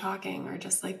us when we're talking, or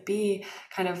just like be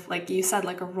kind of like you said,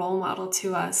 like a role model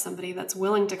to us, somebody that's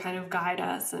willing to kind of guide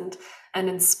us and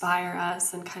inspire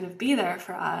us and kind of be there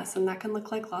for us. And that can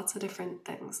look like lots of different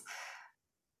things.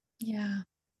 Yeah.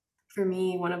 For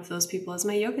me, one of those people is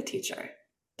my yoga teacher,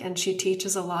 and she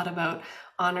teaches a lot about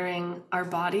honoring our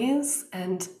bodies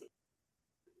and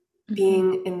Mhm.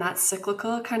 being in that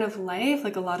cyclical kind of life,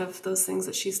 like a lot of those things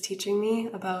that she's teaching me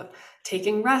about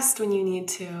taking rest when you need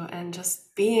to, and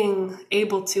just being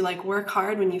able to like work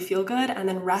hard when you feel good and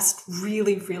then rest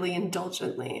really, really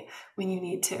indulgently when you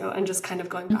need to, and just kind of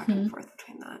going back and Mhm. forth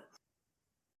between that.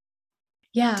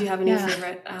 Do Yeah. you have any Yeah.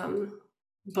 favorite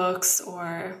books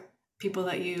or people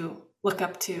that you look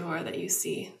up to or that you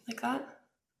see like that?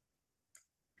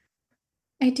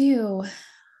 I do.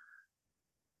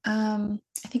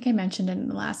 I think I mentioned it in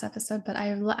the last episode, but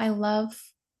I love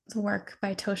the work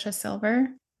by Tosha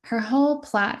Silver. Her whole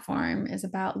platform is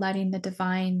about letting the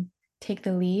divine take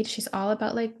the lead. She's all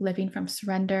about like living from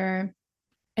surrender,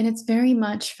 and it's very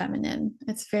much feminine.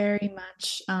 It's very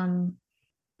much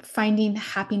finding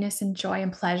happiness and joy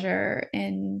and pleasure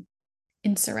in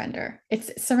surrender.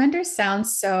 It's surrender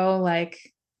sounds so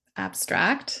like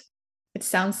abstract. It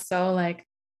sounds so like,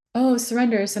 oh,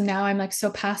 surrender. So now I'm like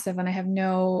so passive and I have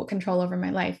no control over my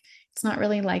life. It's not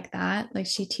really like that. Like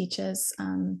she teaches,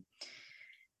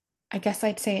 I guess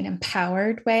I'd say an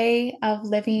empowered way of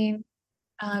living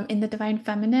in the Divine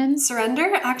Feminine.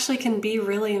 Surrender actually can be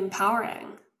really empowering.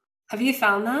 Have you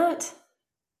found that?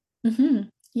 Mm-hmm.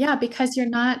 Yeah, because you're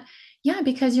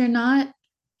not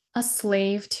a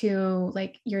slave to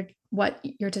like what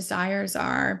your desires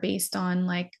are based on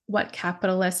like what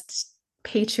capitalist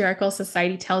patriarchal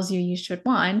society tells you should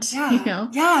want, Yeah.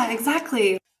 Yeah,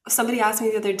 exactly. Somebody asked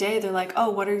me the other day, they're like, oh,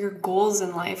 what are your goals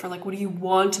in life? Or like, what do you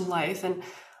want in life? And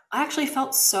I actually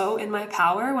felt so in my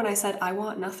power when I said, I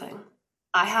want nothing.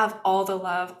 I have all the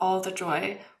love, all the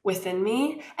joy within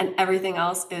me, and everything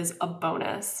else is a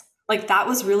bonus. Like that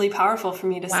was really powerful for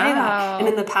me to say that. And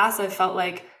in the past, I felt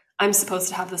like I'm supposed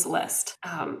to have this list.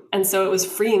 And so it was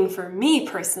freeing for me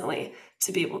personally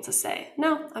to be able to say,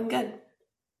 no, I'm good.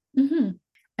 Mm-hmm.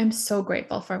 I'm so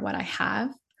grateful for what I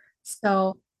have.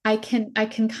 So I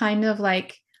can kind of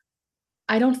like,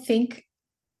 I don't think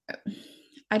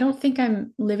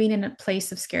I'm living in a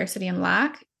place of scarcity and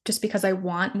lack just because I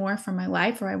want more for my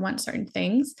life or I want certain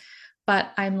things.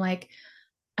 But I'm like,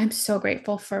 I'm so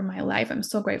grateful for my life. I'm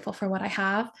so grateful for what I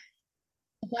have.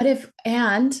 What if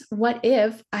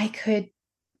I could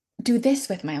do this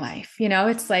with my life?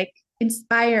 It's like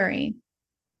inspiring.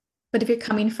 But if you're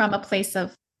coming from a place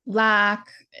of lack,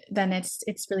 then it's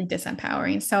really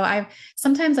disempowering. So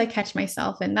sometimes I catch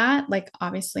myself in that. Like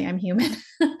obviously I'm human.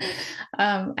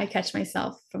 I catch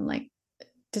myself from like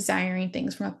desiring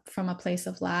things from a place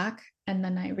of lack, and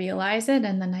then I realize it,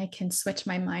 and then I can switch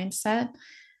my mindset,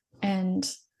 and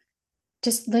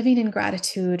just living in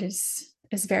gratitude is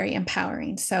very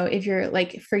empowering. So if you're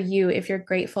like, for you, if you're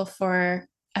grateful for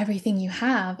everything you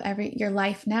have, your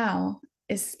life now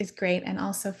is great. And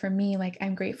also for me, like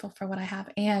I'm grateful for what I have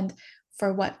and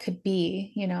for what could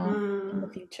be, in the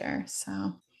future.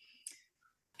 So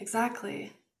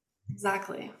Exactly.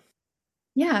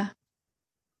 Yeah.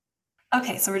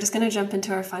 Okay, so we're just going to jump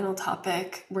into our final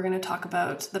topic. We're going to talk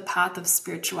about the path of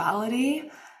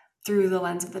spirituality through the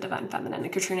lens of the Divine Feminine.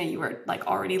 And Katrina, you were like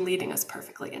already leading us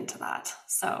perfectly into that.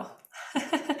 So,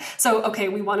 okay,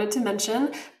 we wanted to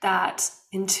mention that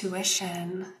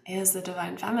intuition is the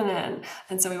Divine Feminine.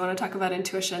 And so we want to talk about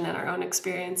intuition and our own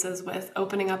experiences with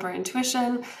opening up our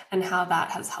intuition and how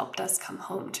that has helped us come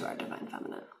home to our Divine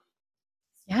Feminine.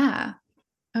 Yeah.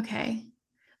 Okay.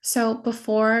 So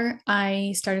before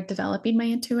I started developing my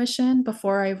intuition,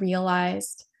 before I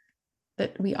realized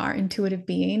that we are intuitive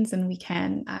beings and we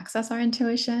can access our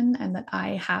intuition and that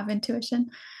I have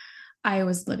intuition, I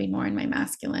was living more in my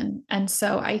masculine. And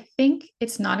so I think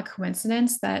it's not a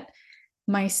coincidence that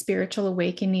my spiritual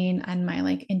awakening and my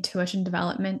like intuition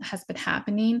development has been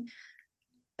happening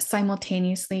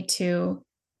simultaneously to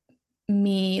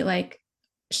me like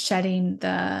shedding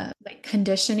the like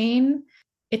conditioning.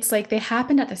 It's like they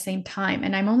happened at the same time,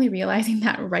 and I'm only realizing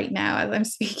that right now as I'm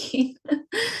speaking.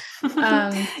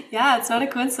 Yeah, it's not a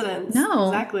coincidence. No,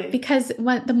 exactly. Because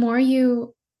the more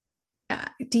you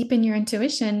deepen your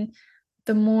intuition,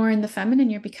 the more in the feminine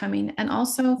you're becoming, and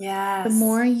also the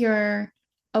more you're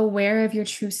aware of your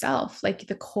true self, like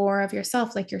the core of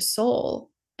yourself, like your soul,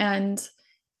 and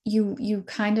you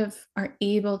kind of are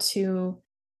able to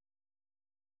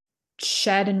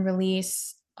shed and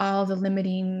release all the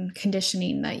limiting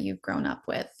conditioning that you've grown up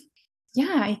with.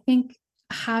 Yeah, I think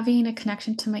having a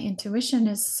connection to my intuition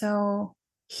is so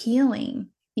healing,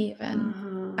 even.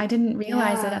 Mm-hmm. I didn't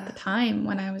realize it at the time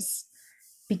when I was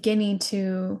beginning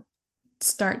to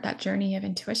start that journey of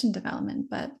intuition development,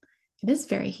 but it is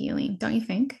very healing, don't you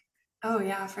think? Oh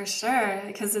yeah, for sure.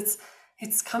 Because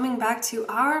it's coming back to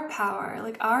our power,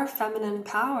 like our feminine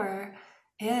power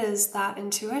is that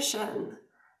intuition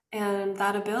and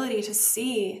that ability to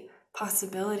see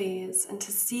possibilities and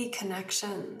to see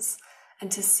connections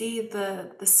and to see the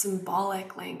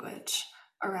symbolic language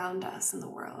around us in the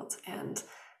world. And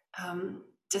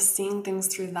just seeing things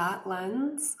through that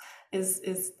lens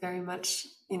is very much,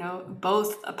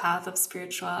 both a path of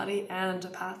spirituality and a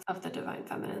path of the Divine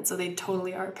Feminine. So they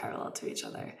totally are parallel to each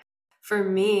other. For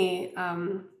me,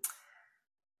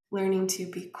 learning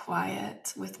to be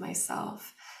quiet with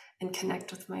myself and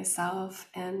connect with myself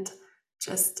and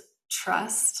just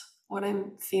trust what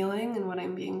I'm feeling and what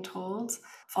I'm being told,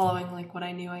 following like what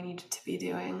I knew I needed to be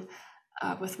doing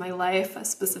with my life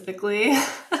specifically.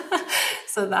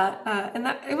 So that, and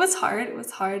that it was hard. It was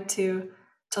hard to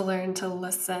learn to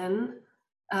listen,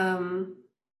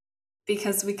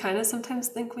 because we kind of sometimes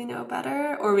think we know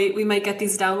better, or we might get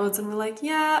these downloads and we're like,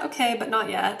 yeah, okay, but not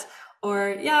yet.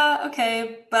 Or yeah,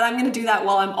 okay, but I'm going to do that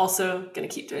while I'm also going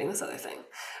to keep doing this other thing.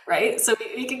 Right. So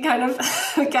we can kind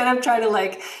of try to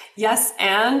like, yes,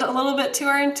 and a little bit to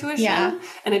our intuition. Yeah.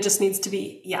 And it just needs to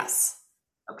be yes.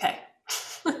 Okay.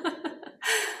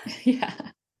 Yeah.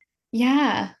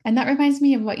 Yeah. And that reminds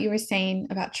me of what you were saying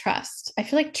about trust. I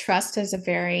feel like trust is a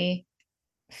very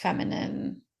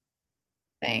feminine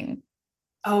thing.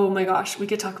 Oh my gosh, we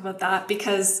could talk about that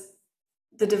because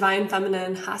the divine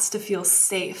feminine has to feel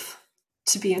safe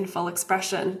to be in full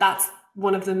expression. That's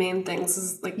one of the main things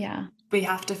is like Yeah. we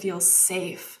have to feel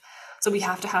safe. So we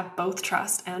have to have both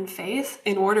trust and faith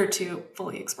in order to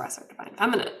fully express our divine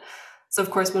feminine. So of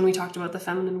course, when we talked about the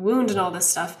feminine wound and all this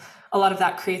stuff, a lot of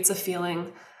that creates a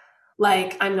feeling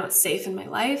like I'm not safe in my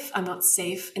life. I'm not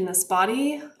safe in this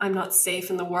body. I'm not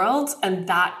safe in the world. And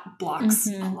that blocks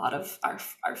a lot of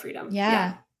our freedom.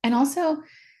 Yeah. And also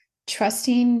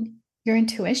trusting your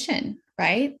intuition,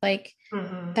 right? Like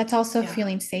that's also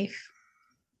feeling safe.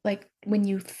 Like when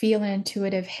you feel an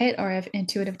intuitive hit or an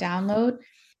intuitive download,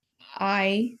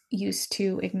 I used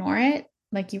to ignore it,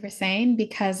 like you were saying,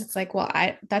 because it's like, well,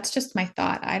 that's just my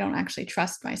thought. I don't actually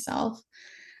trust myself.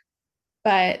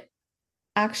 But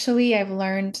actually, I've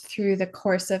learned through the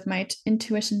course of my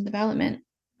intuition development,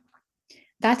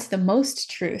 that's the most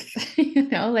truth,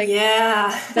 like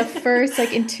the first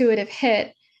like intuitive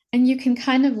hit. And you can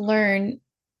kind of learn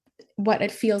what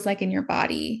it feels like in your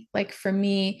body. Like for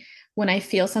me, when I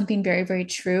feel something very, very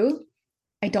true,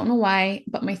 I don't know why,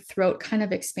 but my throat kind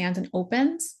of expands and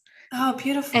opens. Oh,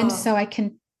 beautiful. And so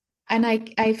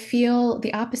I feel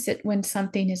the opposite when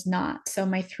something is not. So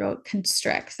my throat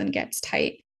constricts and gets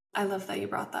tight. I love that you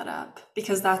brought that up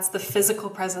because that's the physical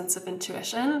presence of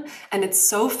intuition. And it's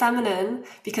so feminine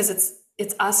because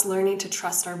it's us learning to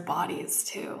trust our bodies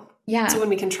too. Yeah. So when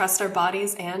we can trust our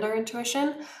bodies and our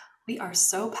intuition, we are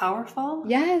so powerful.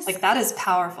 Yes. Like that is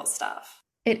powerful stuff.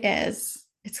 It is.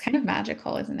 It's kind of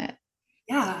magical, isn't it?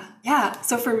 Yeah. Yeah.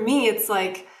 So for me, it's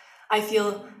like I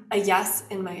feel a yes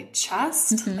in my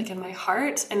chest, like in my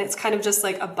heart. And it's kind of just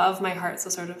like above my heart. So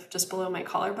sort of just below my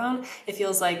collarbone. It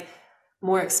feels like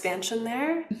more expansion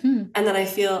there. And then I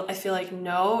feel like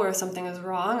no, or something is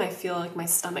wrong. I feel like my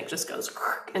stomach just goes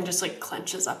and just like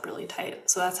clenches up really tight.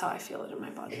 So that's how I feel it in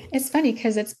my body. It's funny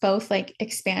because it's both like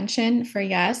expansion for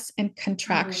yes and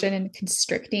contraction and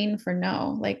constricting for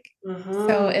no. Like,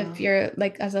 so if you're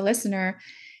like, as a listener,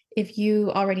 if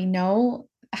you already know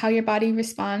how your body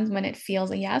responds when it feels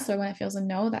a yes or when it feels a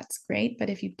no, that's great. But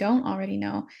if you don't already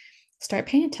know, start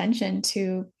paying attention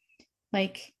to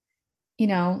like,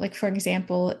 like for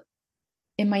example,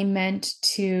 am I meant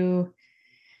to,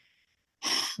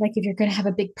 like if you're going to have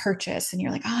a big purchase and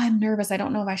you're like, oh, I'm nervous, I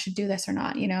don't know if I should do this or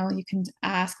not, you can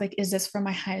ask like, is this for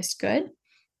my highest good?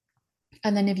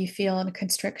 And then if you feel a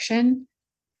constriction,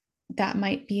 that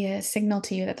might be a signal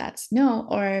to you that that's no.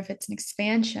 Or if it's an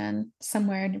expansion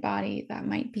somewhere in your body, that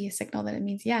might be a signal that it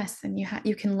means yes. And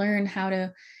you can learn how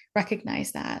to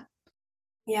recognize that.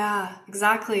 Yeah,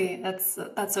 exactly. That's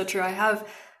so true. I have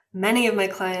many of my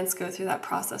clients go through that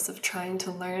process of trying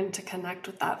to learn to connect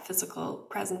with that physical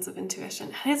presence of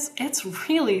intuition. And it's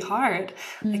really hard.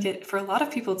 Like for a lot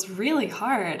of people, it's really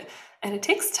hard and it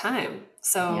takes time.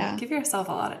 So give yourself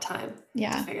a lot of time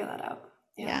to figure that out.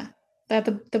 Yeah.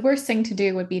 The worst thing to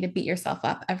do would be to beat yourself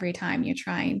up every time you're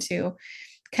trying to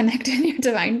connect in your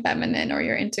divine feminine or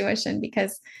your intuition,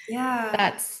 because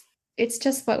it's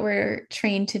just what we're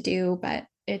trained to do, but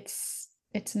it's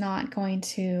not going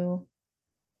to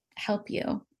help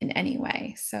you in any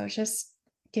way. So just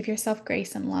give yourself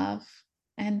grace and love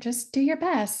and just do your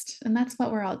best. And that's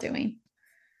what we're all doing.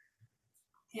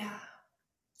 Yeah.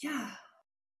 Yeah.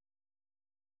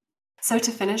 So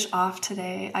to finish off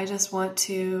today, I just want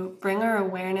to bring our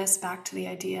awareness back to the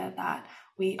idea that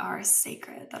we are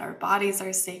sacred, that our bodies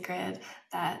are sacred,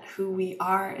 that who we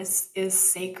are is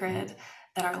sacred,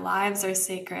 that our lives are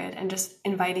sacred, and just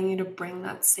inviting you to bring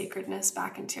that sacredness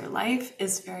back into your life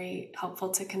is very helpful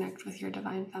to connect with your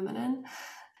divine feminine.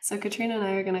 So Katrina and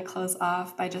I are going to close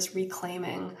off by just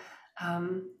reclaiming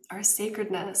our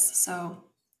sacredness. So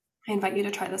I invite you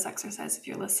to try this exercise if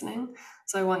you're listening.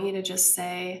 So I want you to just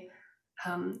say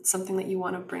something that you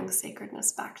want to bring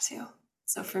sacredness back to.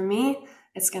 So for me,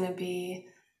 it's going to be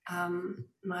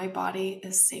my body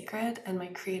is sacred and my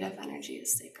creative energy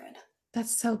is sacred.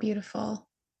 That's so beautiful.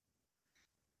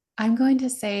 I'm going to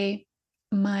say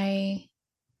my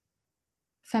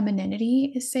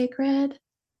femininity is sacred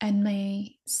and my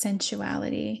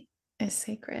sensuality is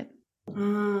sacred.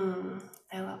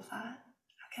 I love that.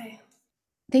 Okay.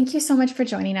 Thank you so much for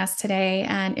joining us today.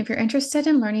 And if you're interested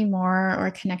in learning more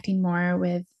or connecting more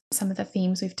with some of the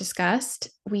themes we've discussed,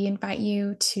 we invite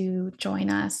you to join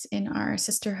us in our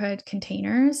sisterhood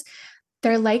containers.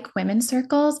 They're like women's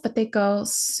circles, but they go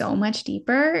so much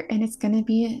deeper, and it's going to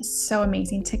be so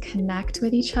amazing to connect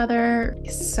with each other.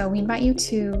 So we invite you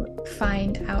to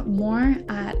find out more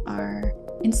at our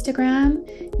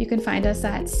Instagram, you can find us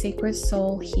at Sacred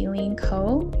Soul Healing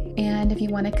Co. And if you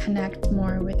want to connect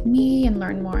more with me and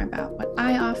learn more about what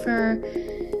I offer,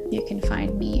 you can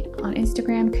find me on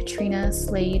Instagram, Katrina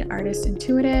Slade Artist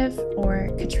Intuitive, or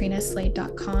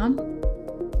katrinaslade.com.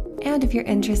 And if you're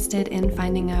interested in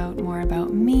finding out more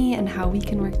about me and how we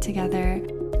can work together,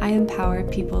 I empower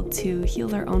people to heal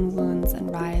their own wounds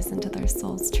and rise into their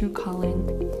soul's true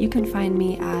calling. You can find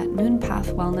me at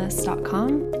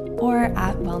moonpathwellness.com or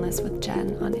at Wellness with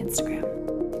Jen on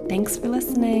Instagram. Thanks for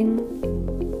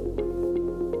listening.